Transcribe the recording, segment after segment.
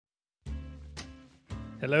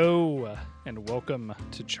Hello, and welcome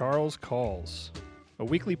to Charles Calls, a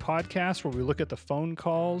weekly podcast where we look at the phone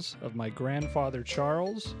calls of my grandfather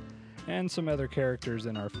Charles and some other characters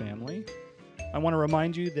in our family. I want to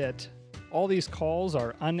remind you that all these calls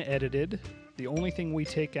are unedited. The only thing we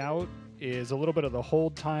take out is a little bit of the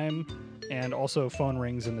hold time and also phone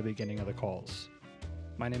rings in the beginning of the calls.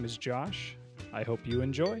 My name is Josh. I hope you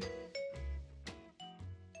enjoy.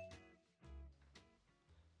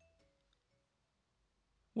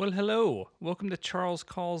 Well, hello. Welcome to Charles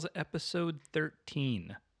Calls episode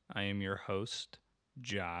 13. I am your host,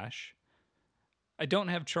 Josh. I don't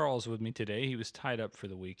have Charles with me today. He was tied up for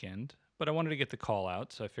the weekend, but I wanted to get the call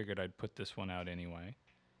out, so I figured I'd put this one out anyway.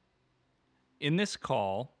 In this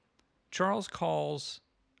call, Charles calls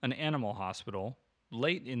an animal hospital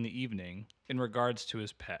late in the evening in regards to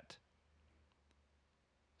his pet.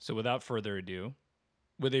 So without further ado,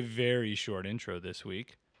 with a very short intro this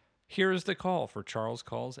week, here is the call for Charles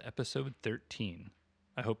Calls episode 13.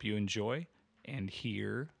 I hope you enjoy, and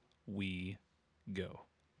here we go.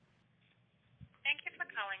 Thank you for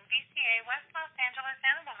calling VCA West Los Angeles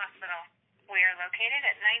Animal Hospital. We are located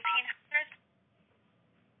at 1900.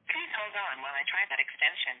 Please hold on while I try that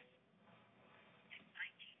extension.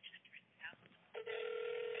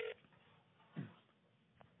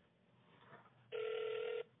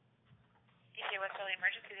 VCA West LA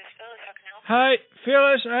Emergency, this is Phyllis. How can I help you? Hi,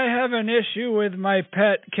 Phyllis, I have an issue with my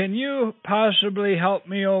pet. Can you possibly help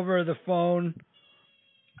me over the phone?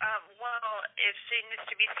 Well, if he needs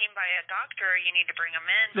to be seen by a doctor, you need to bring him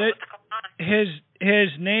in. What's going on?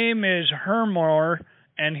 His name is Hermor,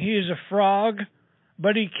 and he's a frog,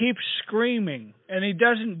 but he keeps screaming, and he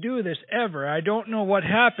doesn't do this ever. I don't know what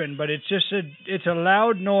happened, but it's a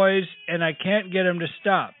loud noise, and I can't get him to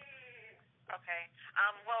stop. Okay.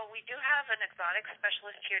 Well, we do have an exotic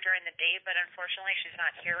specialist here during the day, but unfortunately she's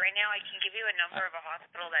not here right now. I can give you a number of a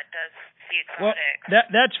hospital that does see Well,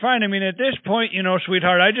 exotics. that's fine. I mean, at this point,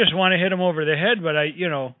 sweetheart, I just want to hit him over the head, but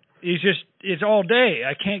it's all day.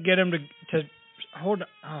 I can't get him to hold on.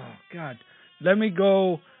 Oh, God. Let me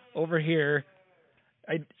go over here.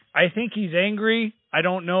 I think he's angry. I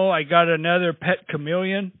don't know. I got another pet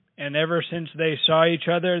chameleon, and ever since they saw each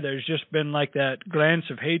other, there's just been like that glance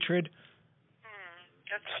of hatred.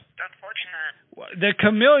 That's unfortunate. The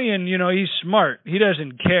chameleon, he's smart. He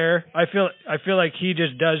doesn't care. I feel like he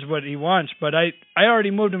just does what he wants. But I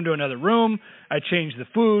already moved him to another room. I changed the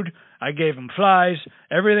food. I gave him flies.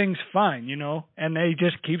 Everything's fine, and they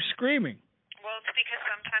just keep screaming. Well, it's because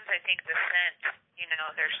sometimes I think the scent,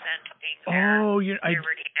 their scent being there. Oh, they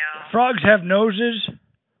already know. Frogs have noses.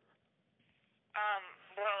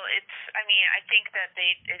 Well, I think that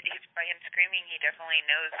by him screaming, he definitely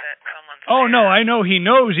knows that someone's Oh, there. no, I know he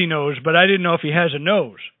knows, but I didn't know if he has a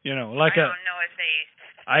nose, I don't know if they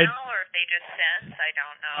smell or if they just sense. I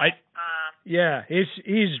don't know.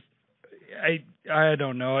 I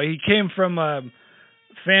don't know. He came from a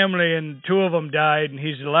family, and two of them died, and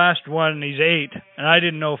he's the last one, and he's 8, and I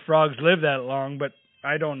didn't know frogs live that long, but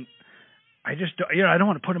I don't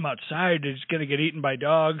want to put him outside. He's going to get eaten by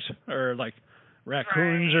dogs or like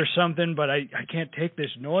raccoons or something, but I can't take this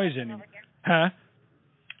noise anymore. Huh?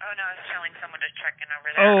 Oh, no, I was telling someone to check in over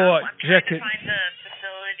there. I'm trying to find the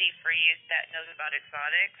facility for you that knows about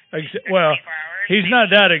exotics. Well, 24 hours, he's maybe. not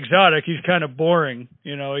that exotic. He's kind of boring.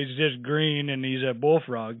 He's just green, and he's a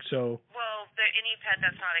bullfrog, so... Well, any pet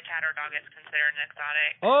that's not a cat or dog is considered an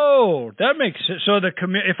exotic. Oh, that makes sense. So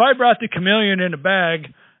if I brought the chameleon in a bag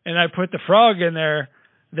and I put the frog in there,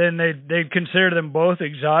 then they'd consider them both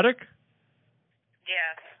exotic?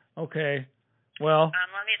 Yes. Okay. Well...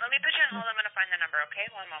 Let me put you on hold. I'm going to find the number, okay?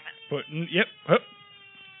 One moment. Yep. Hup.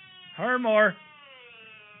 Hermor.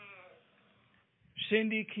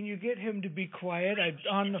 Cindy, can you get him to be quiet? I'm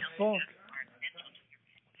on the phone.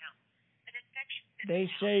 They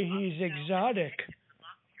say he's exotic.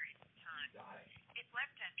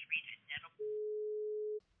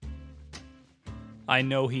 I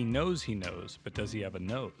know he knows, but does he have a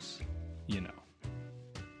nose?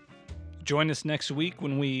 Join us next week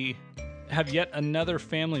when we have yet another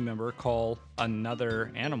family member call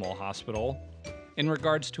another animal hospital in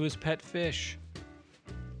regards to his pet fish.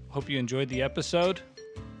 Hope you enjoyed the episode.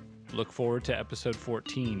 Look forward to episode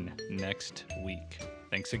 14 next week.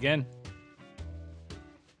 Thanks again.